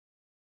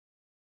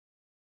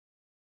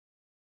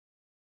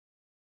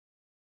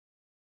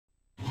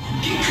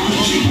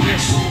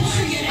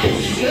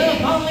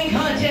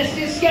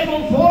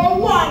scheduled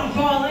for one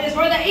fall is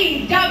for the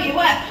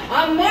EWF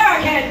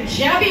American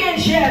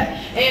Championship.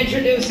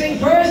 Introducing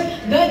first,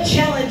 the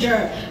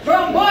challenger.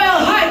 From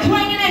Boyle Heights,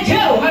 weighing in at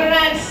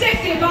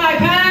 265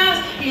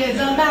 pounds, he is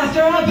a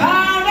master of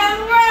pound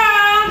and ground,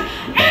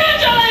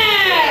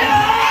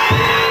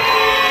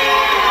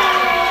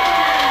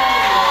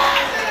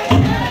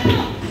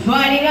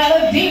 fighting out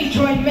of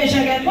Detroit,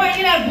 Michigan,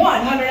 weighing at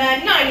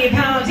 190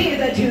 pounds. He is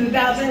the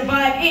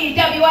 2005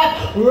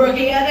 EWF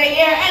Rookie of the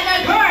Year and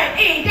the current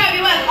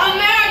EWF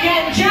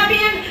American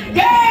Champion,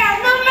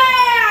 Dan the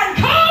Man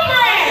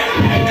Kobrick!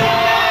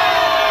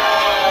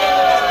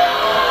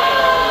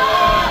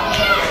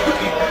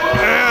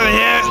 Well,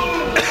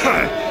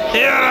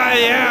 here I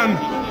am,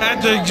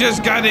 after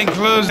just got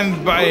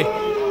included by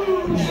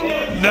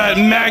that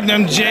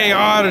Magnum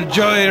JR,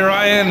 Joey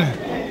Ryan.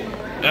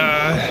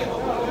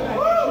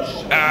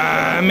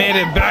 I made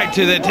it back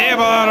to the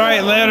table all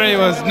right. Larry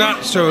was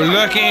not so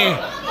lucky,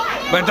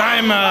 but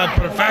I'm a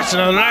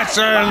professional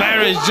wrestler.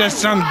 Larry's just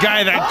some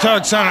guy that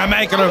talks on a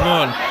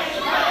microphone.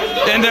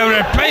 And the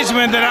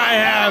replacement that I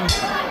have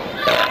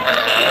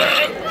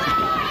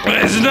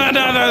is none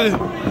other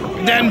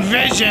than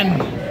Vision.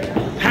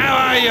 How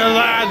are you,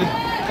 lad?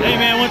 Hey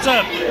man, what's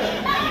up?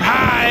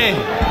 Hi.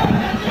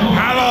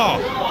 Hello.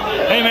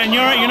 Hey man, you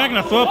alright? You're not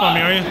gonna throw up on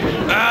me, are you?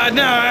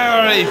 No, I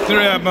already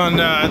threw up on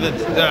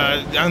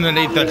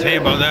underneath the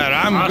table there.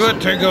 I'm awesome.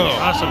 Good to go.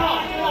 Awesome.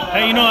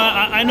 Hey, you know,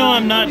 I know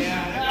I'm not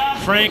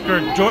Frank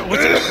or George.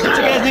 What's the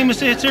guy's name? It's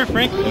here,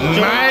 Frank?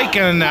 Mike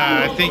and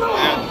I think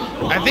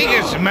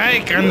it's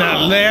Mike and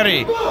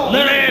Larry.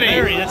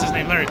 Larry, that's his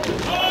name, Larry. Dude,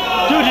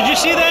 did you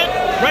see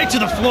that? Right to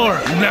the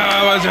floor. No,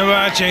 I wasn't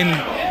watching.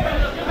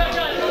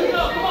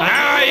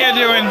 How are you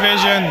doing,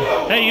 Vision?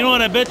 Hey, you know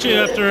what? I bet you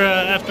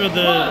after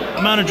the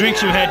amount of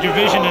drinks you had, your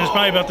vision is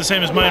probably about the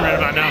same as mine right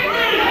about now.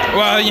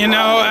 Well, you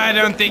know, I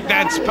don't think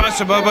that's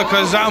possible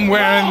because I'm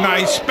wearing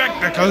my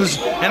spectacles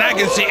and I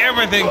can see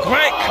everything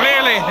quite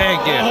clearly,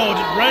 thank you. Oh,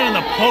 right in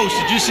the post.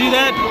 Did you see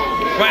that?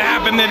 What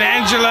happened to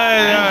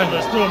Angela?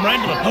 Let's throw him right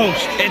into the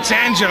post. It's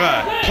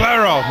Angela,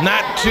 plural,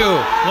 not two.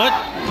 What?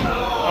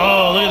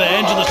 Oh, look at that.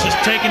 Angela's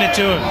just taking it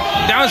to him.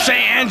 Don't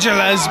say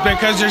Angela's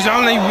because there's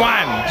only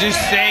one.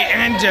 Just say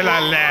Angela,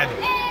 lad.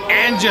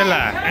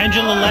 Angela.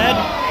 Angela lad?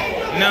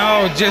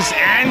 No, just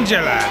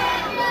Angela.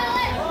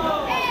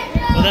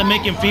 Will that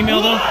make him female,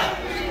 though?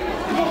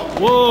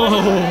 Whoa.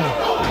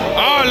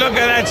 Oh, look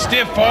at that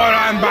stiff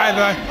forearm by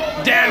the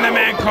Dan the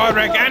Man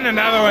Kobrick. And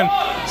another one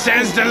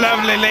sends the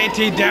lovely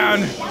lady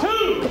down.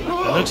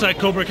 It looks like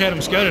Kobrick had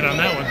him scouted on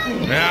that one.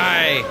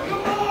 Aye.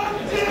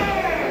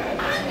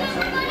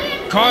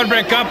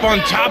 Kobrick up on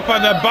top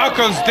of the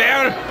buckles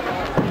there.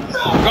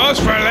 Goes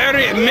for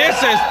Larry,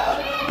 misses.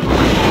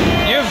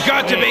 You've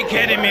got to be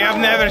kidding me. I've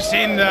never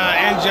seen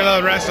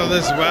Angela wrestle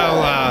this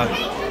well,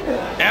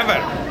 ever.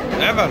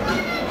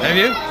 Have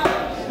you?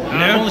 No?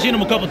 I've only seen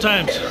him a couple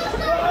times.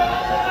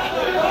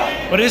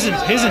 But his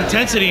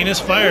intensity and his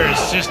fire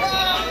is just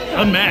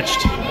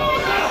unmatched.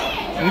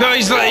 No,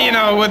 he's like, you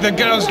know, with the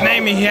girl's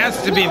name, he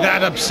has to be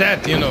that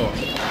upset, you know.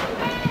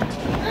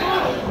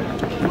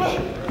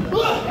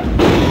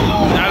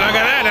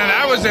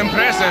 Was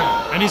impressive.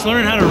 And he's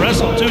learning how to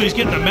wrestle too. He's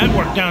getting the mat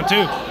work down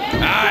too.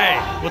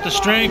 Aye. With the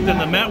strength and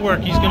the mat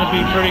work, he's going to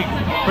be pretty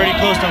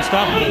close to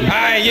unstoppable.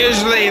 Aye.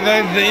 Usually, the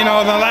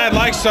lad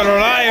likes to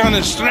rely on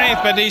his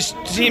strength, but he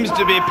seems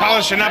to be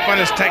polishing up on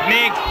his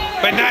technique,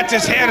 but not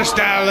his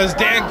hairstyle. As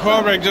Dan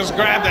Kobrick just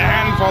grabbed a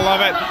handful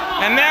of it,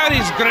 and now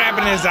he's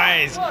grabbing his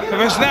eyes. If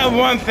it's not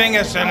one thing,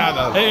 it's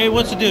another. Hey,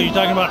 what's the deal? You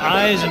talking about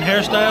eyes and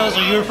hairstyles?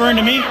 Are you referring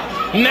to me?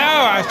 No,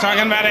 I was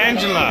talking about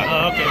Angela.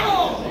 Oh, okay.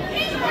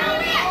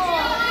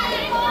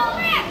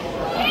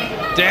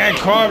 Dan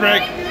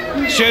Kobrick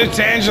shoots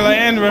Angela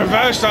in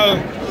reversal.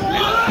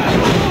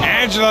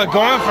 Angela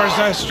going for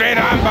a straight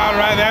armbar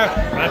right there.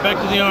 Right back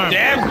to the arm.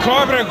 Dan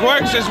Kobrick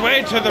works his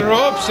way to the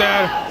ropes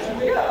there.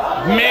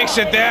 Makes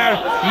it there.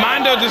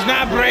 Mondo does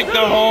not break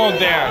the hold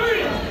there.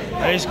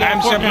 I'm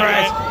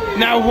surprised.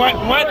 Now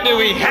what do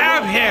we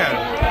have here?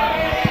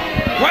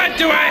 What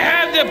do I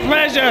have the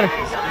pleasure?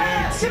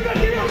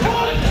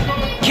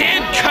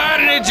 Kid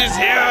Carnage is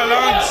here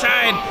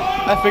alongside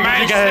I figured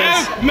you guys.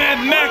 Myself, Matt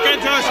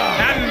McIntosh,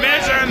 and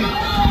Vision.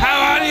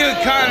 How are you,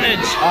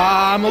 Carnage?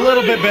 I'm a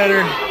little bit better,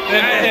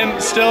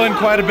 and still in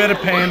quite a bit of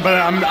pain, but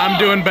I'm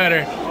doing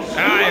better.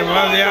 Aye,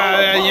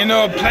 well, you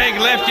know, Plague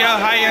left you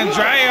high and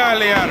dry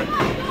earlier.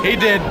 He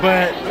did,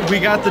 but we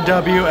got the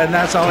W, and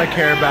that's all I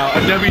care about.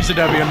 A W's a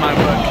W in my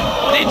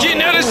book. Did you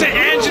notice that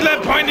Angela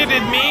pointed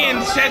at me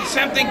and said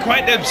something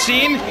quite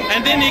obscene,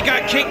 and then he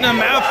got kicked in the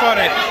mouth for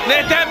it?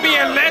 Let that be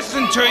a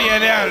lesson to you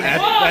there.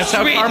 That's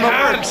how karma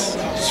works.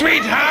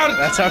 Sweetheart.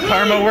 That's how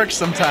karma works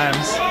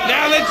sometimes.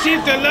 Now let's see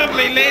if the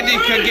lovely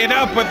lady could get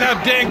up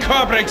without Dan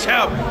Kobrick's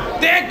help.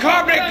 Dan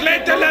Kobrick,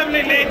 let the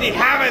lovely lady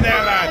have it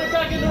there, lad.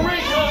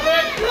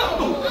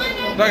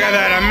 Look at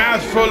that, a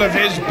mouthful of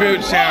his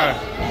boots here.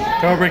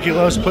 Kobrick, he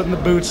loves putting the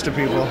boots to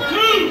people.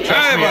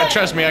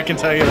 Trust me, I can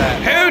tell you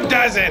that. Who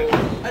doesn't?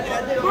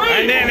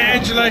 And then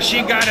Angela,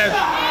 she got a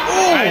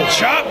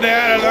chop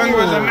there along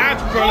with a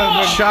mouthful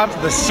of chopped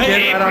the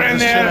skin right off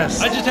his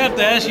chest. I just have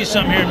to ask you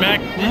something here,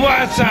 Mac.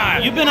 What's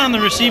on? You've been on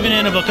the receiving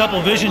end of a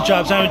couple vision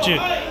chops, haven't you?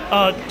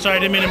 Sorry, I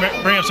didn't mean to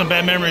bring up some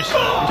bad memories.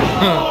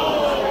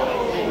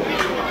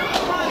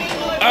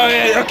 Oh,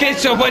 yeah. Okay,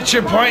 so what's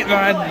your point,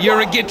 lad?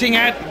 You're getting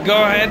at?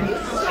 Go ahead.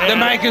 The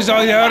mic is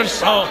all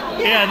yours. Oh,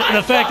 yeah,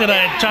 the fact that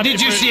I chopped.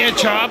 Did you see a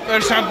chop or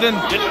something?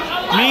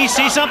 Me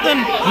see something?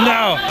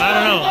 No. I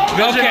don't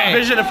know.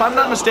 Vision, if I'm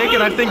not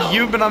mistaken, I think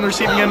you've been on the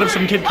receiving end of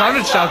some Kid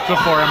Carnage chops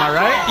before, am I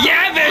right?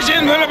 Yeah,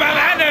 Vision. What about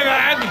that,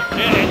 lad?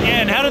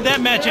 Yeah, and how did that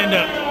match end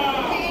up?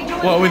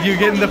 What, with you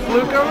getting the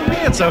fluke over me?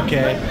 It's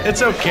okay.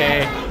 It's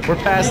okay. We're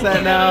past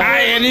that now.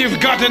 Aye, and you've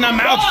gotten a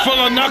mouthful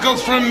of knuckles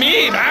from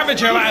me,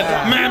 haven't you, lad?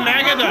 Man,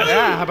 Megadon.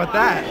 Yeah, how about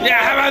that?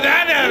 Yeah, how about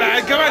that,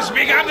 lad? Come on,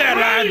 speak up there,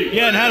 lad.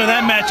 Yeah, and how did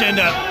that match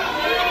end up?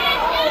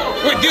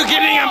 With you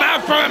getting a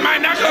mouthful of my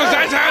knuckles,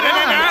 that's how it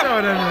ended That's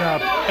how up. it ended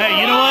up.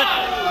 Hey, you know what?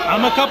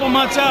 I'm a couple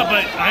months out,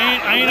 but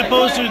I ain't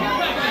opposed to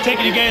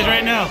taking you guys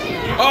right now.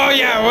 Oh,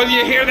 yeah, well,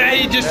 you hear that?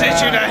 He just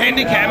issued a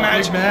handicap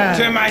match Big man.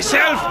 to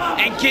myself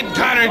and Kid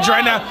Carnage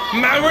right now.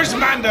 Where's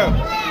Mando?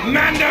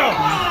 Mando!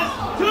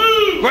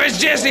 Where's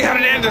Jesse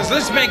Hernandez?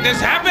 Let's make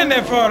this happen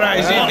there for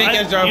us.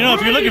 You know,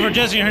 if you're looking for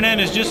Jesse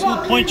Hernandez, just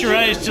point your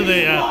eyes to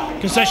the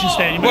concession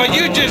stand. Well,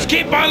 you just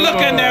keep on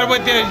looking there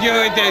with the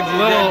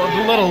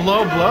Little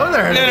low blow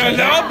there. little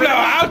low blow.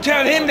 I'll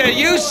tell him that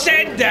you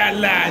said that,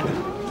 lad.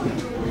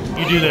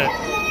 You do that.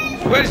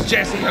 Where's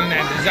Jesse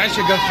Hernandez? I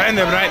should go find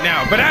him right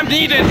now. But I'm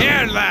needed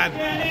here, lad.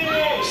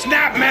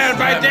 Snap man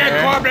right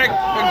there, Kobrick.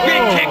 A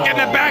big kick in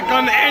the back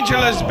on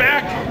Angela's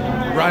back.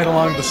 Right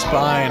along the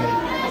spine.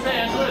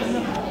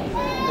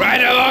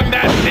 Right along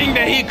that thing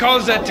that he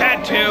calls a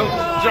tattoo.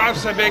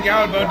 Drops a big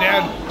elbow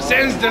down.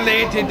 Sends the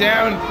lady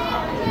down.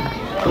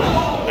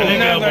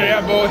 Another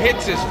elbow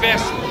hits his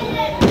fist.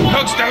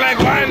 Hooks the leg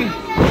one.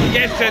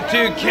 Gets the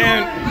 2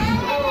 count.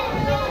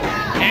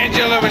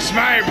 Angela was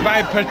smart by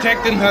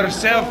protecting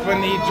herself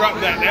when he dropped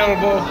that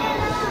elbow.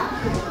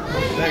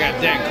 Look at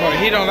Dan Corey.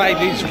 He don't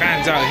like these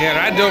fans out here.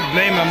 I don't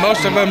blame him.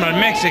 Most of them are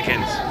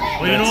Mexicans.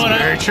 Well, you know what?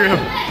 Very true.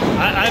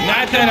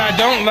 Not that I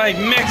don't like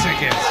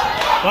Mexicans.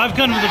 Well, I've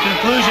come to the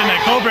conclusion that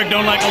Kobrick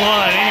don't like a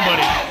lot of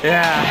anybody.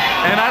 Yeah,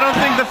 and I don't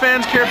think the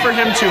fans care for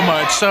him too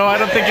much, so I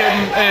don't think it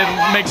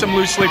makes him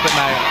lose sleep at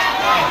night.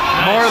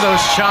 Nice. More of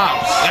those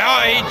chops.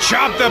 Oh, he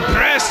chopped the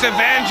breast of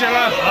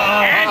Angela.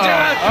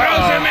 Angela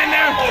throws him in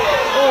there.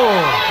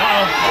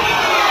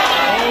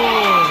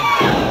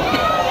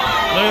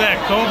 Look at that,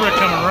 Kobrick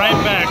coming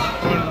right back.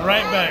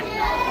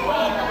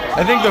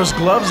 I think those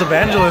gloves of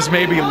Angela's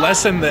maybe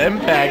lessen the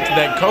impact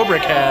that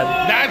Kobrick had.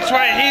 That's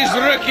why he's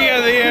Rookie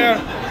of the Year,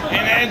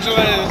 and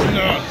Angela is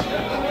not.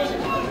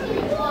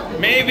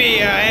 Maybe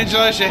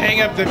Angela should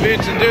hang up the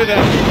boots and do the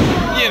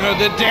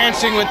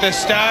dancing with the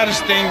stars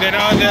thing that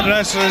all the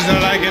wrestlers are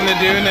liking to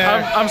do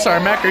now. I'm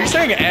sorry, Mac, are you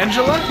saying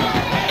Angela?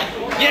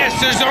 Yes,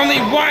 there's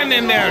only one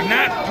in there,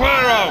 not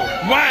plural.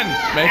 One.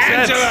 Makes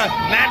Angela,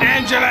 sense. not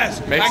Angela's.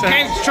 Makes I'm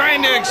sense.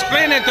 trying to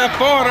explain it to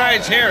four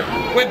eyes here,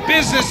 with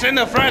business in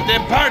the front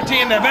and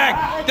party in the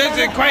back.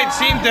 Doesn't quite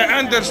seem to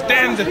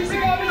understand.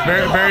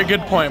 Very, very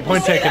good point.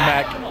 Point taken,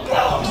 Mac.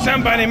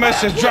 Somebody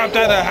must have dropped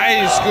out of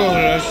high school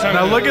or something.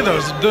 Now look at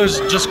those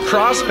just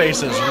cross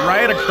faces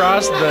right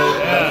across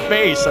the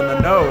face and the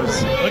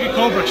nose. Look at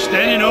Kobrick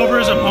standing over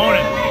his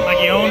opponent like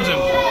he owns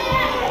him.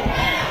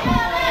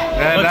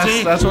 And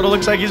that's what it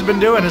looks like he's been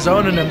doing, is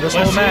owning him this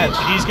whole match.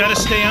 He's got to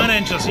stay on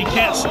Angels. He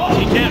can't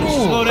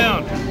slow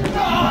down. Look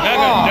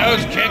at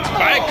those kicks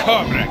by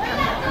Kobrick.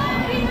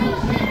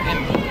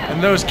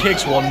 And those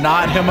kicks will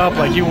knot him up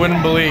like you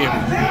wouldn't believe.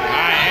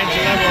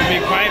 Angela will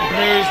be quite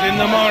bruised in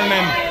the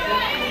morning.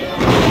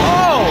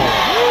 Oh!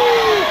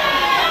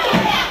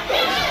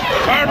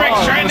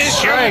 Kobrick's trying to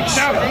show strikes.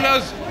 himself from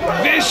those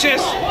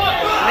vicious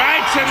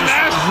rights and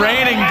lefts.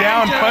 Raining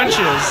down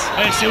punches.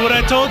 Hey, see what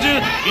I told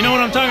you? You know what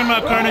I'm talking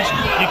about, Carnage?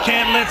 You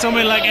can't let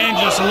somebody like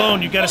Angelus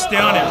alone. You got to stay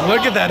on it.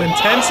 Look at that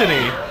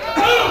intensity.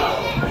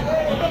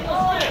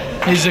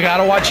 He's got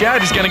to watch out.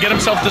 He's going to get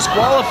himself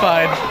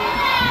disqualified.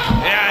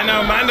 Yeah, I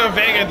know. Mando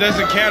Vega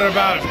doesn't care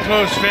about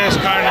close fist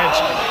Carnage.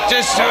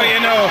 Just so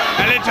you know,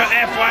 a little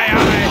FYI.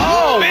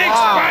 Big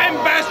spine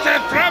buster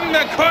from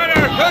the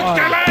corner. Hooks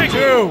the leg.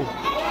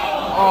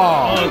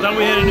 Oh, I thought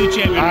we had a new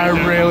champion. I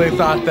really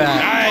thought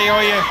that.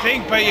 You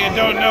think, but you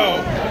don't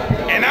know.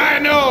 And I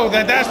know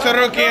that that's the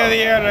Rookie of the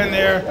Year in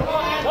there.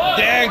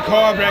 Dan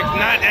Kobrick,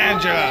 not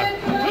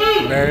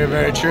Angela. Very,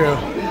 very true.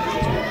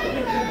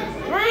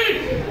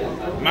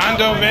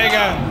 Mando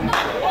Vega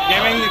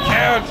giving the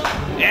count.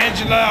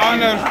 Angela on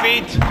her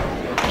feet.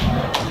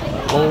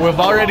 Well, we've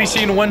already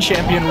seen one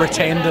champion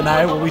retain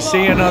tonight. Will we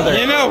see another?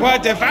 You know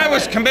what? If I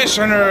was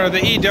commissioner of the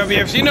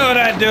EWF, you know what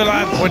I'd do,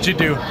 lads? What'd you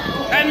do?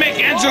 I'd make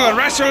Angela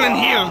wrestle in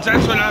heels.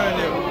 That's what I would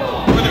do.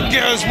 With a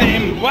girl's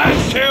name. 1,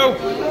 2.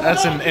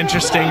 That's an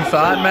interesting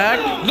thought, Mac.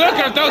 Look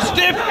at those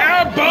stiff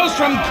elbows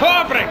from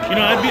Kobrick. You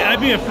know,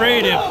 I'd be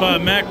afraid if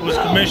Mac was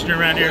commissioner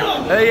around here.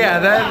 Yeah,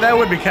 that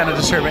would be kind of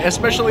disturbing,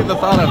 especially the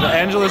thought of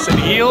Angelus and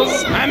heels.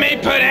 I may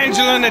put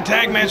Angela in a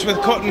tag match with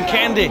Cotton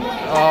Candy.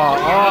 Oh,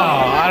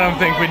 I don't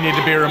think we need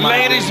to be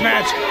reminded. Ladies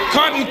match.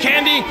 Cotton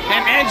Candy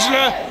and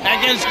Angela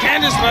against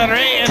Candice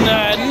LeRae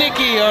and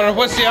Nikki, or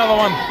what's the other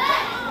one?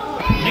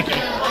 Nikki.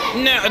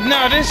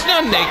 No, this is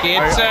not Nikki.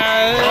 It's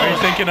Are you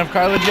thinking of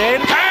Carla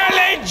Jade?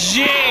 Carla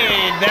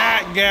Jade,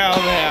 that girl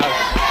there.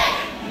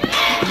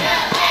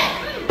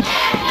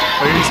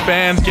 These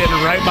fans getting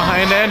right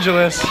behind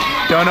Angelus.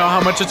 Don't know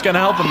how much it's gonna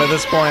help them at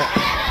this point.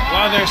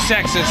 Well, they're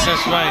sexist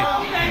this way.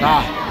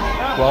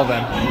 Ah, well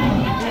then.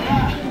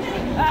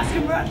 Ask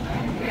him, Brett.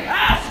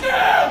 Ask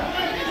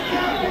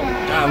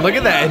him! God, look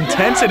at that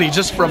intensity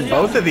just from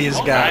both of these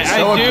guys.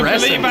 So I do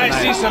aggressive believe I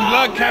tonight. see some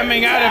blood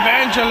coming out of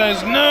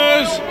Angela's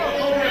nose.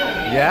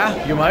 Yeah,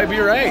 you might be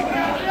right.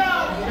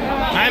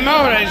 I'm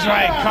always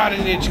right,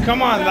 Cottage.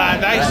 Come on,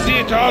 lad. I see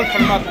it all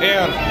from up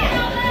here.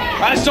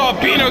 I saw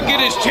Bino get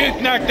his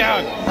tooth knocked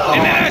out,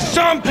 and then I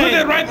saw him put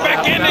it right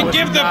back in and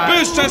give the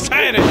boost to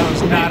Sider. That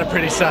was not a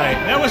pretty sight.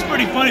 That was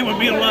pretty funny when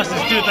Bino lost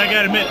his tooth, I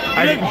gotta admit.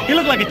 He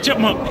looked like a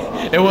chipmunk.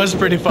 It was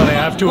pretty funny,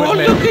 I have to Oh,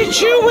 admit. look at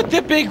you with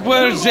the big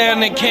words there,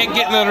 and they can't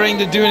get in the ring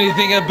to do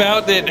anything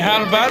about it.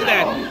 How about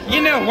that?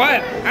 You know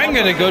what? I'm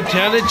gonna go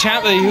tell the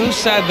champion who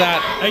said that.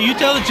 Hey, you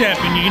tell the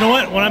champion. You know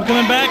what? When I'm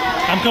coming back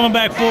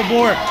full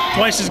bore,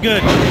 twice as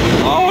good.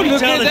 Oh, You look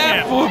tell at the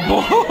that champ.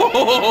 football.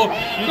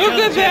 Look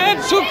tell at the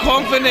that, so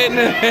confident.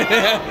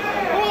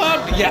 Well,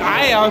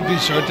 yeah, I'll be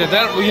sure to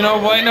that. You know,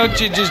 why don't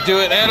you just do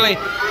it early?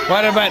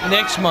 What about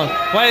next month?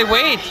 Why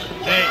wait?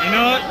 Hey, you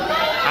know what?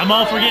 I'm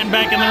all for getting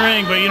back in the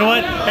ring, but you know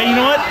what? Hey, you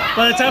know what?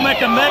 By the time I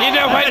come back, You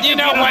know I what? bet You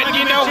know I'm what? gonna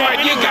You be know champ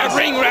what? You got anyways.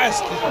 ring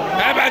rust.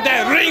 How about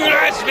that? Ring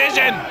rust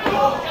vision.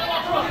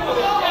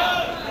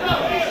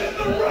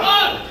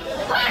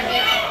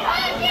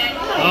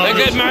 Look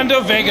at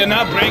Mando Vega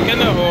not breaking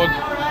the hold.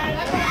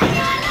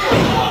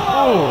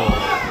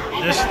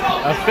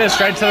 A fist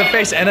right to the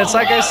face, and it's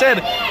like I said,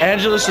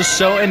 Angelus is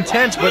so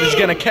intense, but he's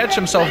gonna catch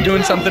himself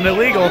doing something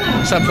illegal,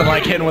 something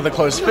like hitting with a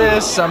closed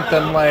fist,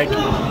 something like,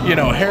 you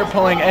know, hair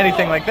pulling,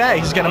 anything like that.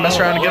 He's gonna mess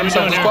around and get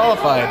himself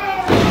disqualified.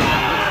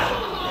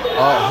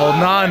 Oh,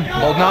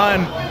 holding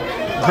on.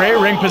 Great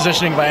ring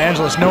positioning by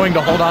Angelus, knowing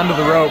to hold on to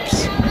the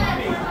ropes.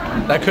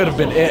 That could have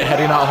been it had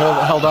he not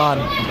held on.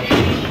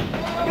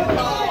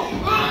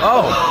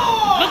 Oh,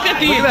 Look at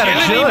the Look at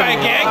that agility by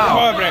agility. Gang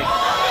Wow. Kobrick.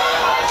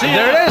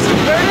 there it is.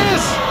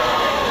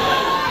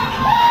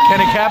 Can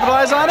he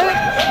capitalize on it?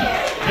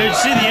 Did you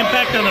see the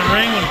impact on the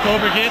ring when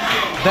Kobrick hit?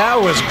 That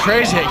was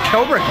crazy.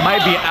 Kobrick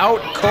might be out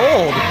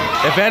cold.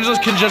 If Angelus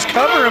can just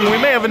cover him, we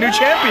may have a new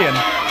champion.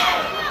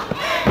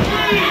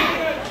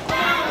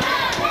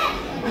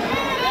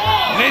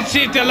 Let's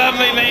see if the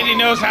lovely lady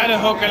knows how to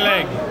hook a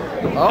leg.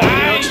 Oh,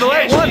 he hooks the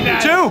leg. Yes, 1, she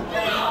does. 2.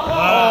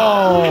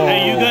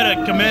 Hey, you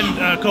gotta commend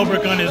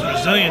Kobrick on his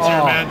resilience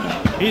here, man.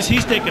 He's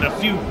taken a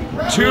few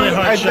really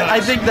hard shots. I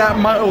think that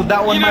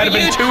one might have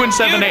been 2 and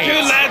 7/8. You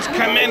two lads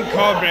come in,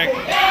 Kobrick.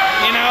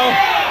 You know,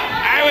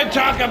 I would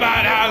talk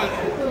about how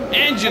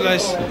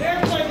Angelus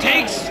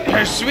takes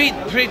her sweet,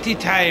 pretty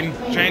time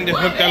trying to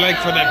hook the leg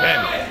for the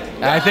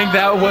pin. I think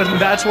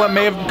that's what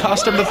may have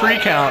cost him the 3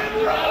 count.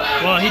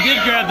 Well, he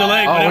did grab the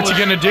leg. Oh, but what's he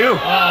gonna do?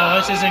 Oh,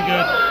 this isn't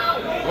good.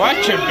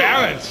 Watch your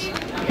balance.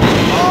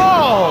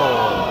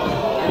 Oh!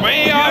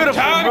 Way off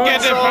Beautiful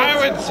target, if moonsault. I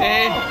would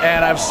say.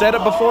 And I've said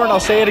it before and I'll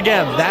say it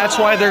again. That's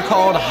why they're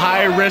called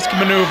high-risk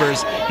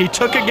maneuvers. He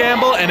took a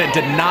gamble and it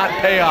did not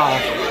pay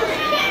off.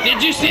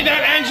 Did you see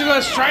that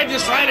Angelus tried to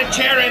slide a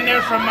chair in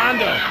there from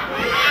Mondo?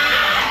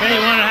 Hey,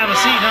 you want to have a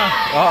seat, huh?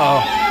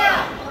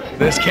 Uh-oh.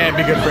 This can't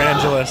be good for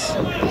Angelus.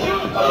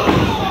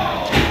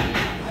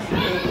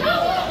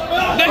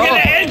 Look at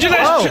that, Angelus!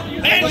 Oh.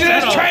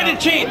 Angelus trying to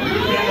cheat.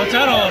 What's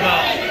that all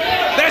about?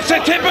 That's a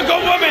typical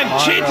woman,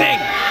 cheating.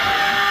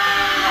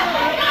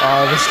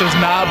 Oh, this does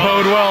not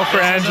bode well for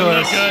Doesn't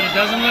look Angelus. good. It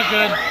doesn't look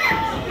good.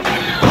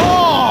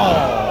 Oh!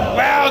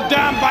 Well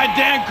done by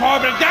Dan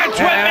Kobrick. That's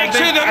what makes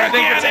you the I rookie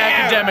think of it's the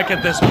year. academic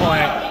at this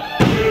point.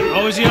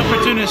 Always the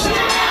opportunist.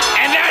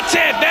 And that's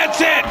it. That's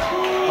it.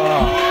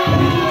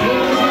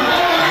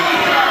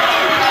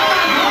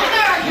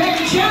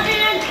 American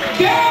champion,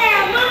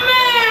 Dan the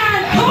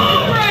Man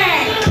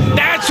Kobrick!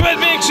 That's what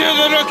makes you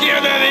the rookie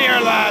of the year,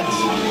 lads.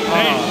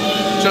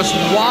 Just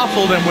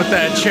waffled him with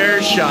that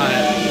chair shot.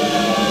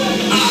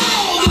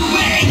 All the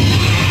way